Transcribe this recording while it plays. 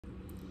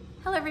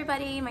Hello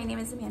everybody, my name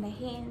is Amanda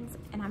Haines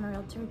and I'm a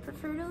realtor with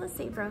Preferred Real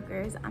Estate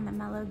Brokers on the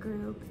Mello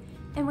group.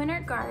 In Winter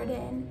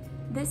Garden,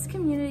 this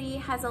community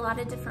has a lot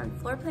of different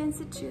floor plans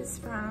to choose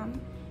from.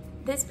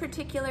 This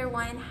particular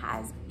one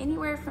has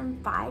anywhere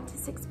from 5 to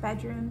 6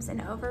 bedrooms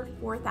and over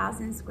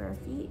 4,000 square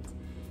feet.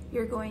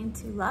 You're going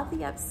to love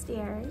the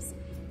upstairs.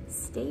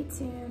 Stay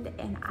tuned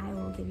and I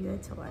will give you a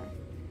tour.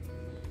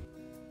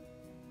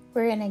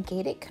 We're in a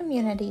gated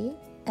community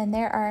and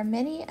there are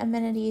many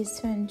amenities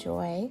to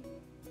enjoy.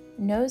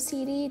 No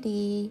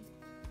CDD,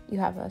 you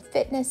have a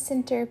fitness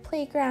center,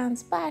 playground,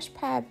 splash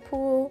pad,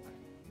 pool,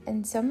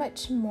 and so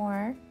much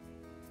more.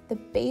 The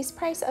base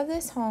price of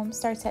this home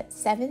starts at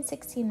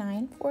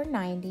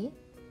 $769,490.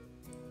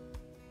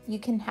 You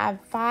can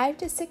have 5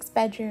 to 6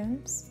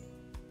 bedrooms,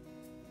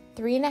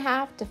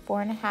 3.5 to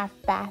 4.5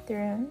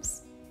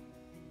 bathrooms.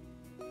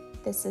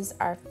 This is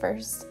our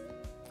first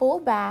full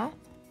bath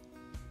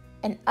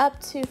and up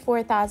to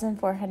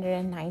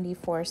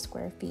 4,494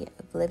 square feet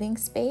of living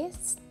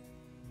space.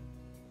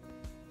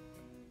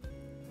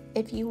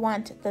 If you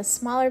want the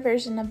smaller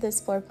version of this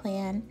floor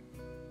plan,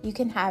 you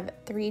can have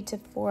 3 to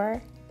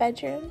 4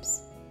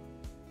 bedrooms.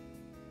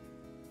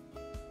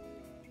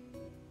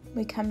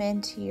 We come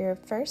into your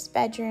first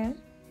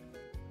bedroom.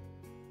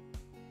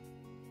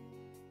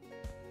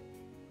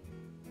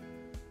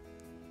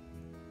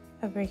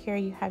 Over here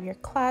you have your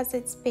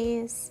closet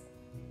space.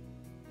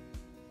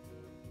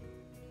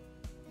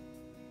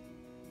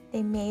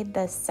 They made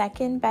the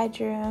second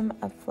bedroom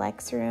a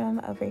flex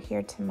room over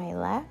here to my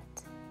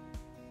left,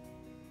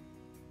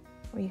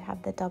 where you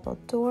have the double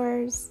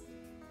doors.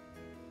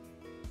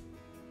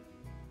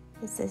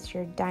 This is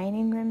your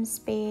dining room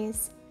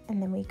space,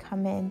 and then we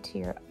come into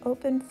your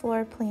open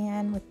floor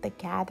plan with the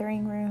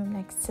gathering room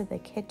next to the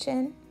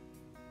kitchen.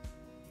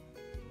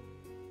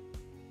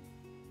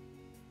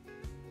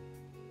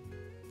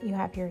 You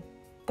have your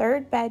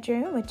third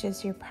bedroom, which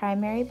is your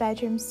primary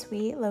bedroom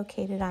suite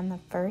located on the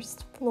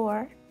first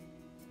floor,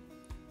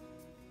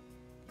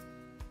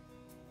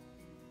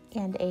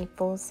 and a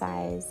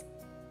full-size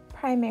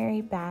primary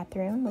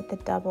bathroom with a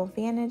double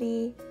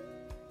vanity,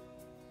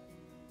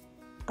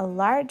 a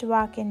large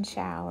walk-in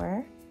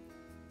shower.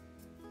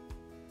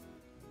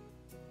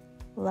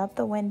 Love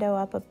the window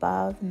up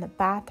above in the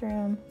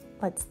bathroom,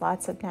 lets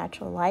lots of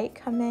natural light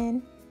come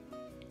in.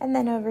 And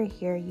then over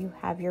here you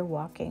have your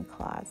walk-in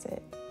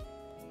closet.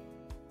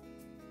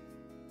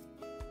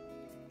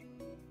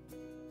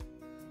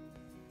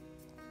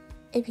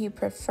 If you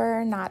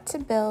prefer not to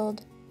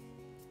build,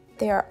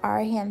 there are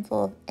a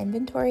handful of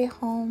inventory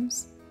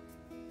homes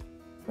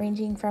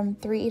ranging from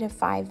 3 to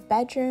 5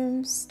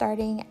 bedrooms,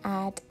 starting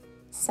at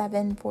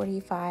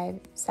 $745,000,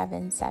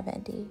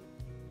 $770,000.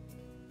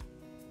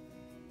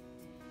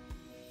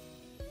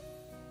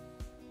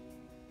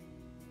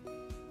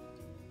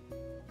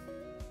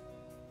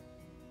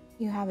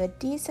 You have a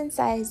decent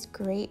sized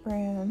great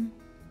room,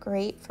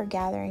 great for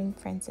gathering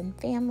friends and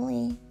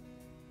family,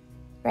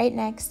 right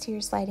next to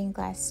your sliding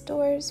glass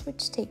doors,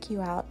 which take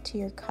you out to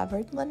your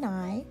covered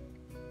lanai.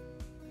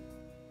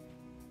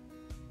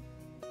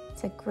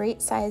 It's a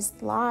great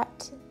sized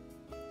lot.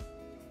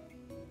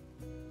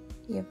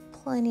 You have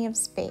plenty of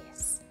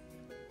space.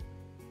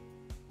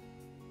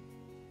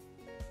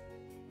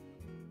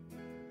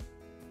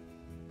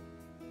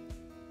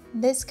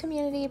 This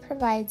community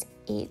provides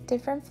 8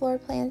 different floor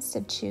plans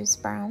to choose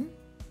from.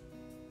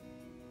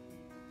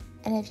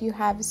 And if you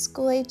have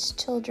school-aged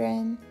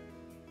children,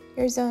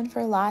 you're zoned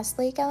for Lost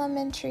Lake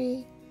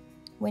Elementary,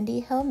 Windy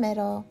Hill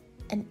Middle,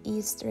 and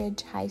East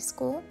Ridge High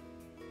School.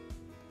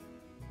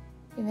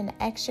 You have an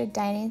extra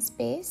dining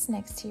space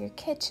next to your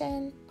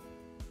kitchen,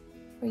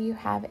 where you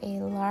have a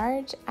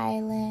large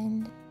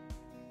island.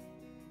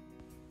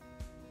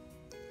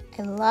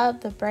 I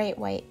love the bright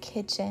white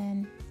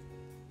kitchen.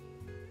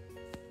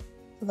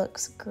 It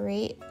looks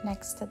great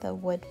next to the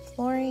wood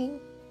flooring.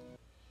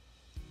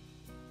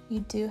 You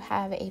do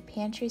have a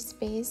pantry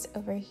space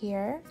over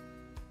here.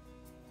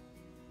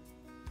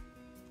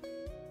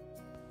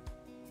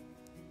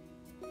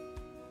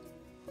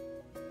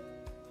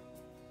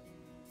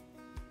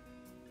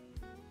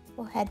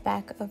 We'll head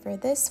back over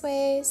this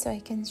way so I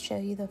can show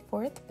you the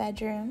 4th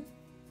bedroom.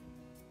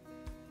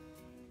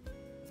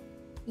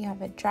 You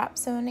have a drop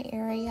zone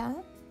area.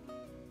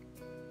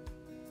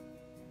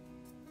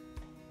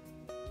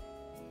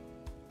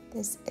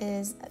 This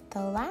is the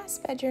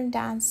last bedroom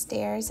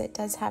downstairs. It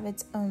does have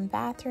its own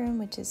bathroom,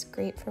 which is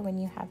great for when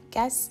you have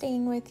guests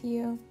staying with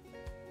you.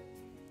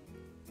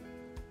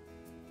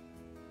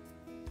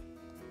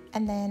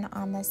 And then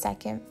on the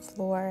 2nd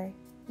floor,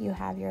 you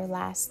have your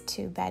last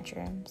 2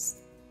 bedrooms.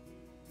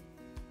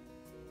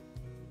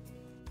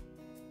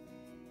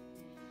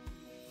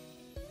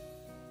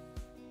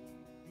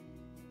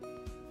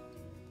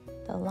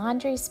 The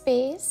laundry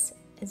space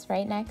is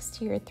right next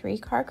to your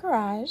 3-car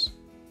garage.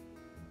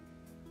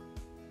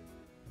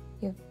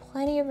 You have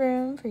plenty of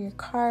room for your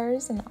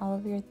cars and all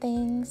of your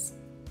things.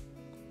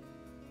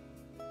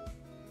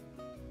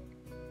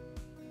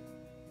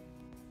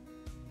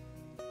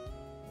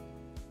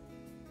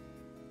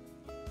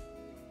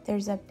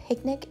 There's a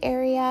picnic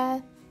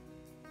area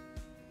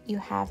You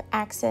have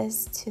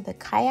access to the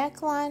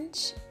kayak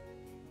launch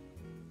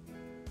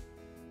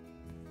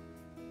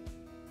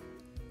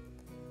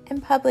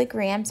and public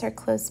ramps are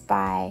close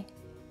by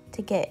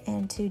to get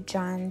into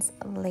John's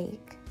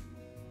Lake.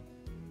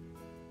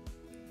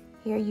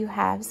 Here you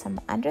have some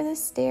under the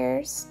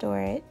stairs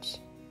storage.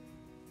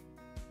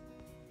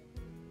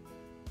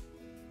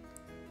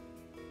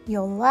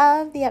 You'll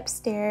love the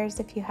upstairs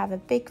if you have a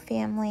big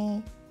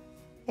family.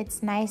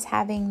 It's nice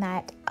having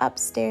that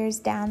upstairs,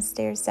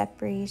 downstairs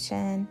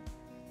separation,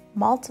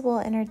 multiple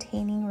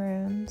entertaining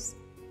rooms.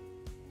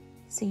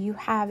 So you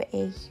have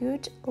a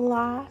huge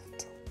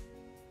loft.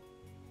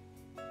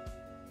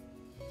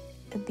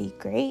 It'd be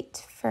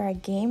great for a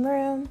game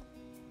room.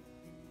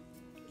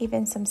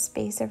 Even some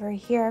space over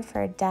here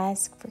for a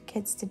desk for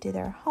kids to do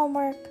their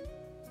homework.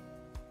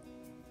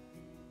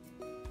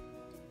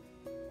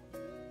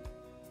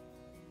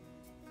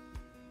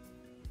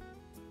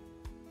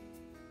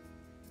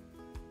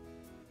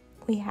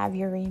 We have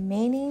your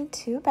remaining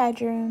 2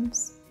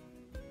 bedrooms.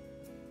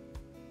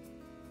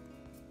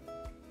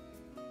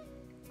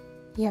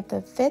 You have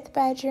the 5th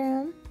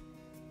bedroom,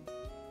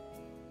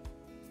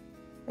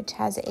 which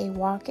has a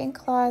walk-in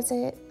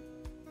closet.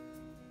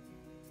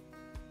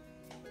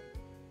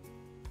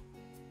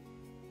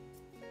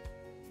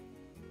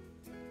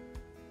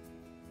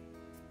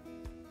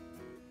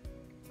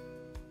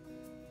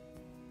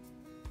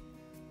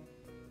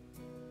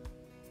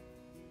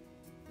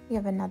 You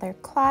have another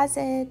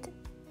closet,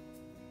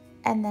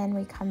 and then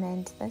we come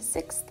into the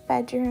 6th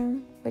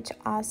bedroom, which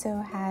also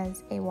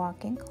has a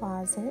walk-in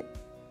closet.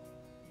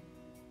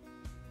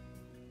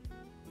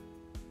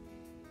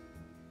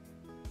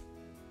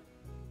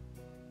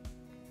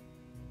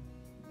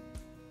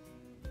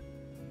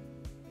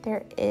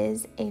 There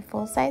is a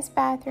full-size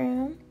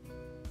bathroom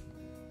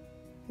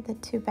for the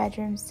 2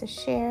 bedrooms to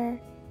share.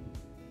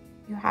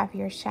 You have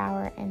your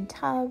shower and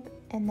tub,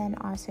 and then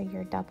also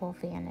your double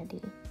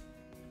vanity.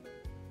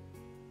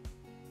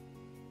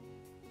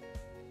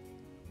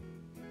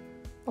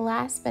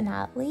 Last but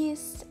not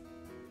least,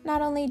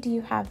 not only do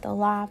you have the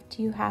loft,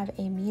 you have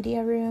a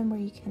media room where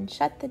you can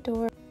shut the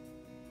door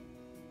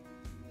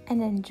and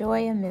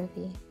enjoy a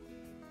movie.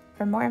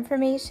 For more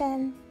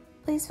information,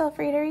 please feel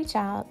free to reach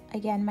out.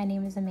 Again, my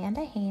name is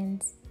Amanda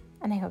Haines,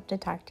 and I hope to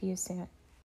talk to you soon.